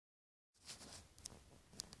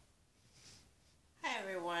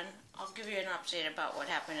give you an update about what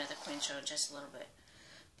happened at the Queen Show in just a little bit.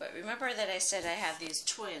 But remember that I said I have these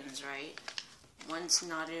twins, right? One's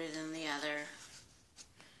naughtier than the other.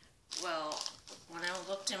 Well, when I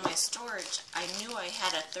looked in my storage, I knew I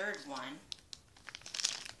had a third one.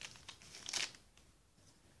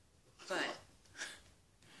 But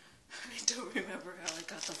I don't remember how I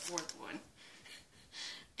got the fourth one.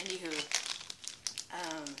 Anywho,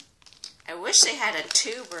 I wish they had a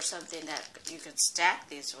tube or something that you could stack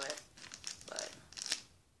these with, but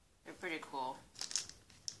they're pretty cool.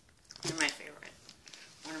 They're my favorite.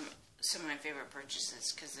 Some of my favorite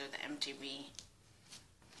purchases because they're the MTB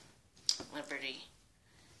Liberty,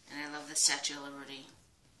 and I love the Statue of Liberty.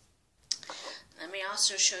 Let me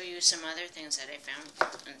also show you some other things that I found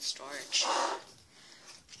in storage.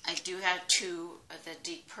 I do have two of the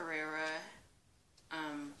Deke Pereira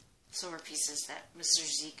silver pieces that Mr.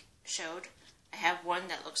 Zeke showed. I have one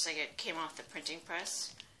that looks like it came off the printing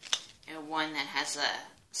press, and one that has a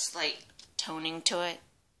slight toning to it.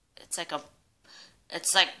 It's like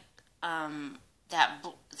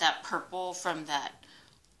that purple from that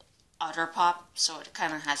Otter Pop, so it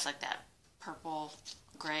kind of has like that purple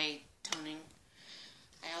gray toning.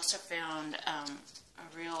 I also found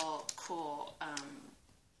a real cool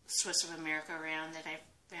Swiss of America round that I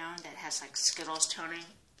found that has like Skittles toning,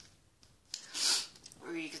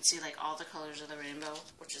 where you can see like all the colors of the rainbow,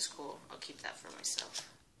 which is cool. I'll keep that for myself.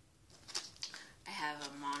 I have a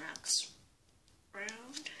Monox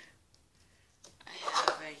round. I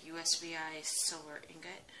have a USVI silver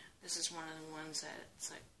ingot. This is one of the ones that it's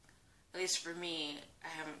like, at least for me, I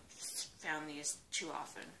haven't found these too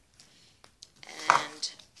often.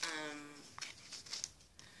 And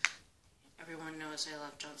everyone knows I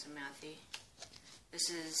love Johnson Matthey. This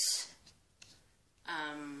is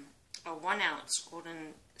a 1 ounce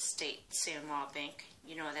Golden State San Juan Bank.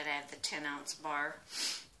 You know that I have the 10 ounce bar.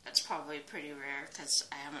 That's probably pretty rare because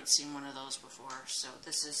I haven't seen one of those before. So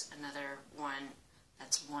this is another one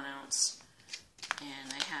that's 1 ounce.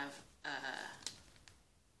 And I have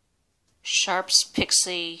Sharps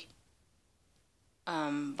Pixie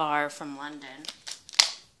bar from London.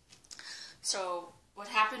 So what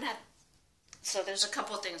happened so there's a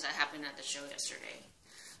couple things that happened at the show yesterday.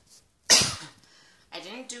 I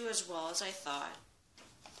didn't do as well as I thought,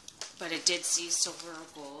 but it did see silver or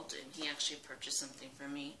gold, and he actually purchased something for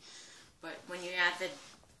me. But when you're at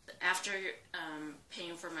after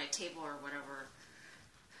paying for my table or whatever,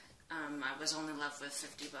 I was only left with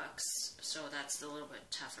 $50, so that's a little bit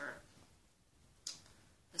tougher.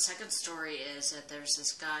 The second story is that there's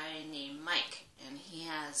this guy named Mike, and he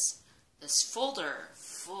has this folder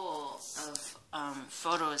full of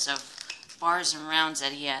photos of bars and rounds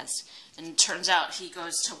that he has. And it turns out he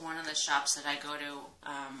goes to one of the shops that I go to,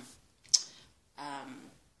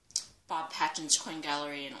 Bob Patton's Coin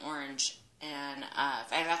Gallery in Orange. And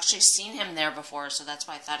I've actually seen him there before, so that's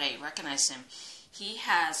why I thought I recognized him. He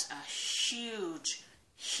has a huge,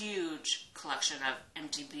 huge collection of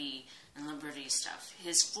MTB and Liberty stuff.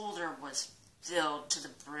 His folder was filled to the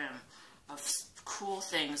brim of cool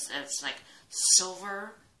things that's like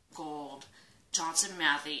silver, gold, Johnson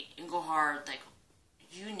Matthey, Engelhard, like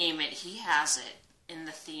you name it, he has it in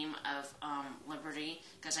the theme of Liberty,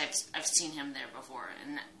 because I've seen him there before,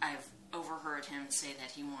 and I've overheard him say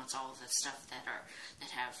that he wants all of the stuff that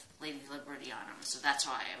have Lady Liberty on them, so that's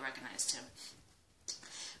why I recognized him.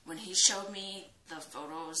 When he showed me the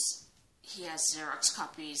photos, he has Xerox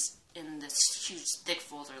copies in this huge, thick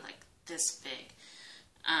folder, like this big.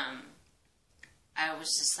 I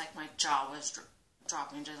was just like, my jaw was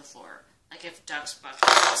dropping to the floor. Like, if Doug's Buck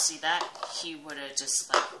could see that, he would have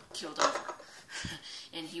just, like, keeled over.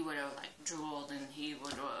 And he would have, like, drooled, and he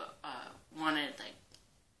would have wanted, like,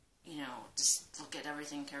 you know, just look at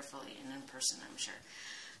everything carefully and in person, I'm sure.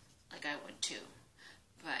 Like I would, too.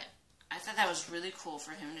 But I thought that was really cool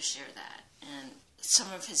for him to share that. And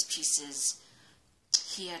some of his pieces,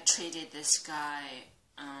 he had traded this guy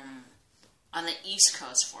on the East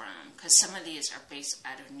Coast for him, because some of these are based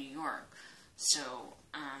out of New York. So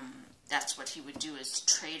that's what he would do, is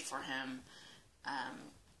trade for him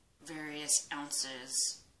various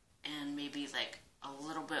ounces and maybe like a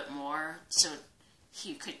little bit more, so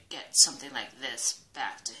he could get something like this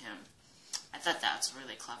back to him. I thought that was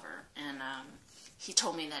really clever. And he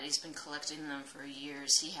told me that he's been collecting them for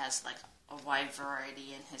years. He has like a wide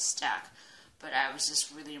variety in his stack. But I was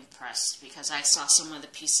just really impressed because I saw some of the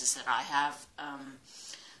pieces that I have,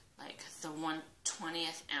 like the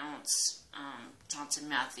 1/20th ounce Johnson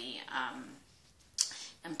Matthey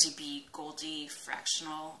MTB Goldie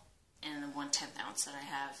fractional, and the 1/10th ounce that I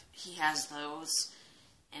have. He has those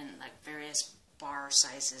in like various bar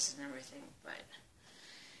sizes and everything. But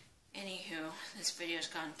this video's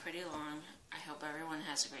gone pretty long. I hope everyone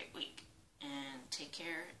has a great week. And take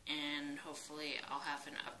care, and hopefully I'll have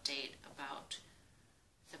an update about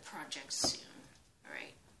the project soon.